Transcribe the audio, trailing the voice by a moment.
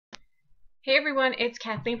Hey everyone, it's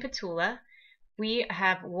Kathleen Petula. We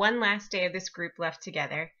have one last day of this group left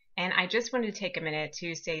together, and I just wanted to take a minute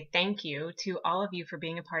to say thank you to all of you for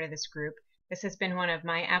being a part of this group. This has been one of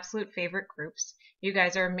my absolute favorite groups. You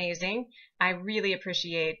guys are amazing. I really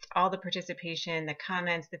appreciate all the participation, the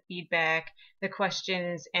comments, the feedback, the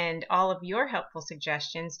questions, and all of your helpful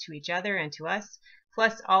suggestions to each other and to us,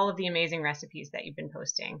 plus all of the amazing recipes that you've been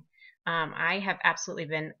posting. I have absolutely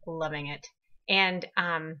been loving it. And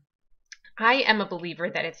I am a believer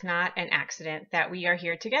that it's not an accident that we are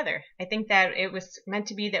here together. I think that it was meant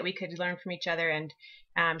to be that we could learn from each other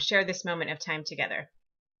and share this moment of time together.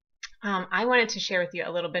 I wanted to share with you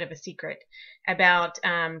a little bit of a secret about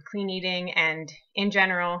clean eating and, in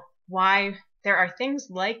general, why there are things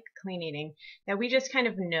like clean eating that we just kind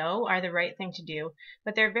of know are the right thing to do,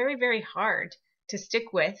 but they're very, very hard to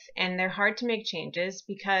stick with, and they're hard to make changes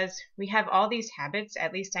because we have all these habits,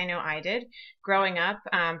 at least I know I did, growing up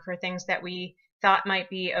for things that we thought might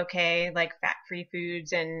be okay, like fat-free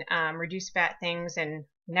foods and reduced fat things and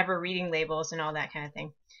never reading labels and all that kind of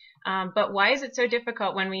thing. But why is it so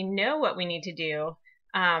difficult when we know what we need to do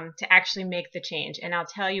to actually make the change? And I'll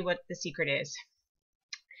tell you what the secret is.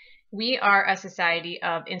 We are a society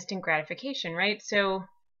of instant gratification, right? So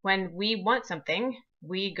when we want something,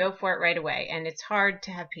 we go for it right away, and it's hard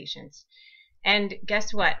to have patience. And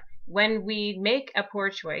guess what? When we make a poor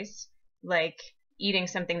choice, like eating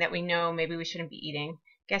something that we know maybe we shouldn't be eating,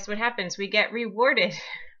 guess what happens? We get rewarded.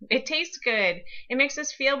 It tastes good. It makes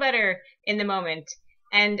us feel better in the moment.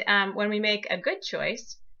 And when we make a good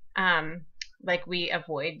choice, like we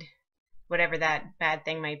avoid whatever that bad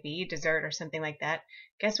thing might be, dessert or something like that,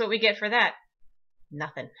 guess what we get for that?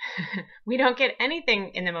 Nothing. We don't get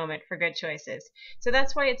anything in the moment for good choices. So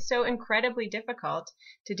that's why it's so incredibly difficult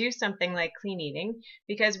to do something like clean eating,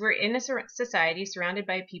 because we're in a society surrounded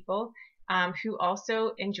by people who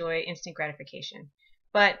also enjoy instant gratification.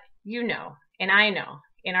 But you know, and I know,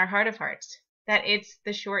 in our heart of hearts, that it's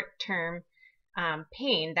the short-term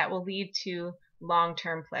pain that will lead to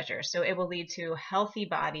long-term pleasure. So it will lead to healthy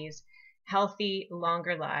bodies, healthy,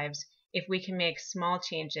 longer lives, if we can make small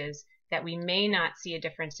changes that we may not see a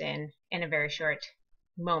difference in a very short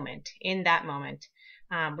moment. In that moment,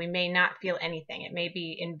 we may not feel anything. It may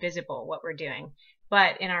be invisible what we're doing.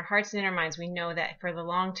 But in our hearts and in our minds, we know that for the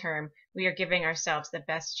long term, we are giving ourselves the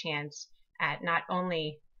best chance at not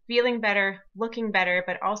only feeling better, looking better,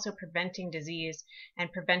 but also preventing disease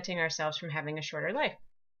and preventing ourselves from having a shorter life.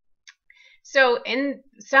 So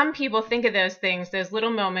some people think of those things, those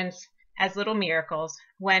little moments, as little miracles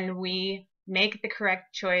when we make the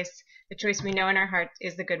correct choice, the choice we know in our heart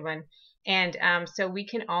is the good one. And so we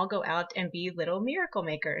can all go out and be little miracle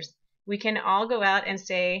makers. We can all go out and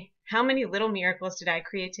say, how many little miracles did I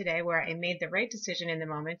create today where I made the right decision in the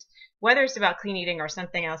moment? Whether it's about clean eating or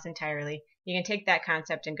something else entirely, you can take that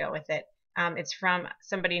concept and go with it. It's from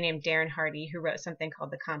somebody named Darren Hardy, who wrote something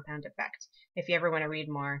called The Compound Effect. If you ever want to read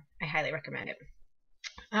more, I highly recommend it.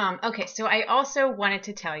 Okay, so I also wanted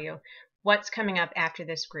to tell you what's coming up after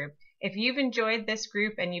this group. If you've enjoyed this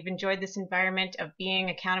group and you've enjoyed this environment of being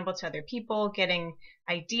accountable to other people, getting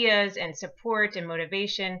ideas and support and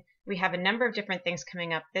motivation, we have a number of different things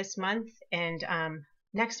coming up this month and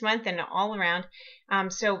next month and all around.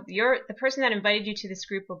 So the person that invited you to this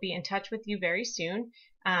group will be in touch with you very soon.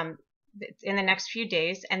 In the next few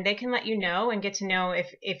days, and they can let you know and get to know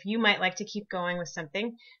if you might like to keep going with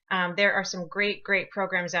something. There are some great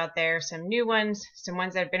programs out there, some new ones, some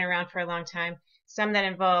ones that have been around for a long time, some that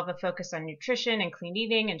involve a focus on nutrition and clean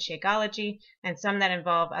eating and Shakeology, and some that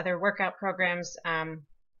involve other workout programs, and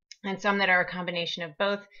some that are a combination of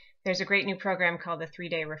both. There's a great new program called the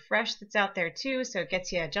 3-Day Refresh that's out there too, so it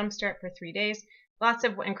gets you a jump start for 3 days. Lots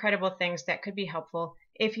of incredible things that could be helpful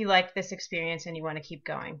if you like this experience and you want to keep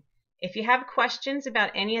going. If you have questions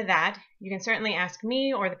about any of that, you can certainly ask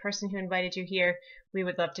me or the person who invited you here. We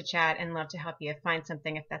would love to chat and love to help you find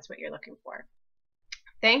something if that's what you're looking for.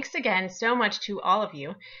 Thanks again so much to all of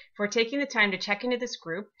you for taking the time to check into this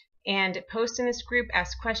group and post in this group,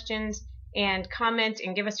 ask questions, and comment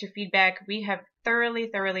and give us your feedback. We have thoroughly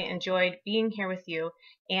enjoyed being here with you,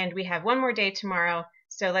 and we have one more day tomorrow,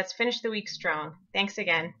 so let's finish the week strong. Thanks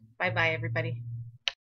again. Bye-bye, everybody.